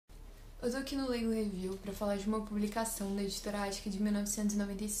Eu tô aqui no Leigo Review para falar de uma publicação da editora Acho de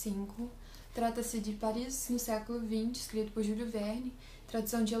 1995. Trata-se de Paris no século XX, escrito por Jules Verne,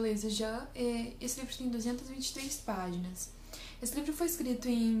 tradução de Eloise Jean, e esse livro tem 223 páginas. Esse livro foi escrito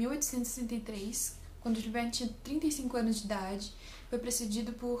em 1863, quando Jules Verne tinha 35 anos de idade, foi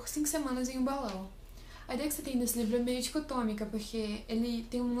precedido por 5 semanas em um balão. A ideia que você tem desse livro é meio dicotômica, porque ele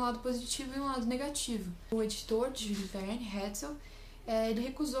tem um lado positivo e um lado negativo. O editor de Jules Verne, Hetzel, ele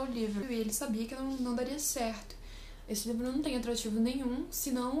recusou o livro e ele sabia que não daria certo. Esse livro não tem atrativo nenhum,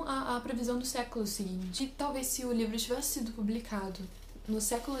 senão a previsão do século seguinte. E talvez se o livro tivesse sido publicado no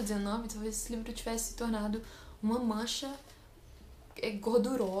século XIX, talvez esse livro tivesse se tornado uma mancha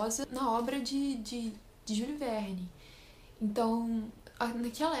gordurosa na obra de Jules Verne. Então,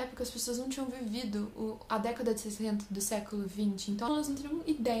 naquela época as pessoas não tinham vivido a década de 60 do século XX, então elas não tinham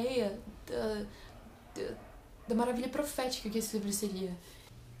ideia da maravilha profética que esse livro seria.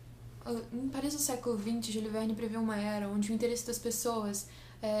 Em Paris do século XX, Jules Verne prevê uma era onde o interesse das pessoas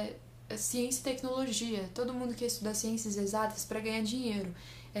é ciência e tecnologia. Todo mundo quer estudar ciências exatas para ganhar dinheiro.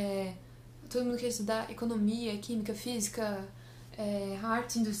 Todo mundo quer estudar economia, química, física,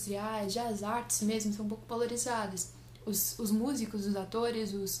 artes industriais, já as artes mesmo são um pouco valorizadas. Os músicos, os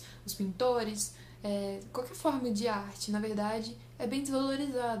atores, os pintores, qualquer forma de arte, na verdade, é bem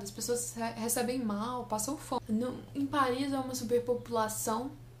desvalorizada. As pessoas recebem mal, passam fome. Em Paris há uma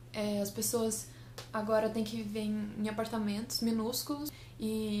superpopulação, as pessoas agora têm que viver em apartamentos minúsculos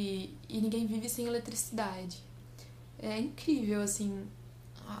e ninguém vive sem eletricidade. É incrível, assim,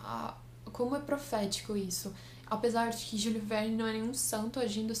 como é profético isso. Apesar de que Jules Verne não é nenhum santo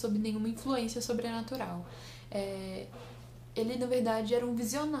agindo sob nenhuma influência sobrenatural. Ele, na verdade, era um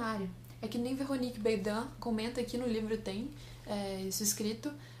visionário. É que nem Veronique Bedan comenta, aqui no livro tem isso escrito,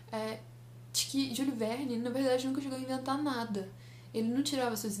 de que Jules Verne, na verdade, nunca chegou a inventar nada. Ele não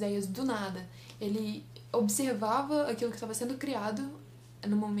tirava suas ideias do nada. Ele observava aquilo que estava sendo criado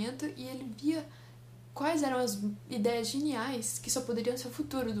no momento e ele via quais eram as ideias geniais que só poderiam ser o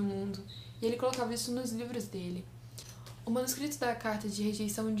futuro do mundo. E ele colocava isso nos livros dele. O manuscrito da carta de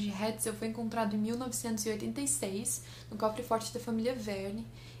rejeição de Hetzel foi encontrado em 1986, no cofre-forte da família Verne,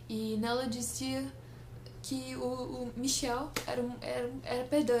 e nela dizia que o Michel era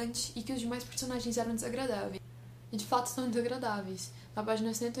pedante e que os demais personagens eram desagradáveis. E de fato são desagradáveis. Na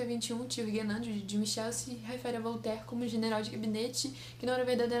página 121, o tio Guénand de Michel se refere a Voltaire como general de gabinete que não era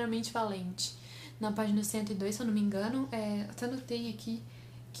verdadeiramente valente. Na página 102, se eu não me engano, até anotei aqui,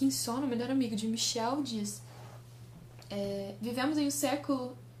 Quinson, o melhor amigo de Michel, diz: vivemos em um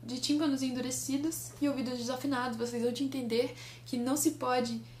século de tímpanos endurecidos e ouvidos desafinados. Vocês vão te entender que não se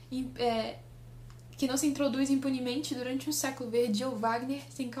pode... que não se introduz impunemente durante um século verde ou Wagner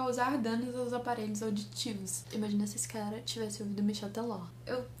sem causar danos aos aparelhos auditivos. Imagina se esse cara tivesse ouvido Michel Teló.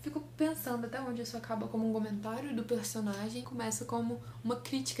 Eu fico pensando até onde isso acaba como um comentário do personagem e começa como uma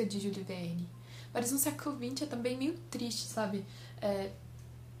crítica de Jules Verne. Mas no século XX é também meio triste, sabe?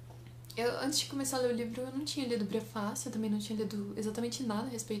 Antes de começar a ler o livro, eu não tinha lido o prefácio, eu também não tinha lido exatamente nada a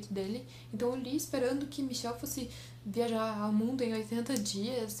respeito dele. Então eu li esperando que Michel fosse viajar ao mundo em 80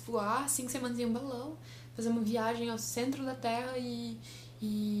 dias, voar 5 semanas em um balão, fazer uma viagem ao centro da Terra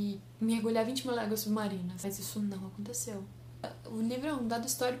e mergulhar 20 mil léguas submarinas. Mas isso não aconteceu. O livro é um dado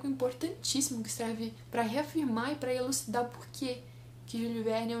histórico importantíssimo que serve para reafirmar e para elucidar por que Jules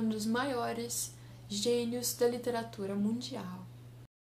Verne é um dos maiores gênios da literatura mundial.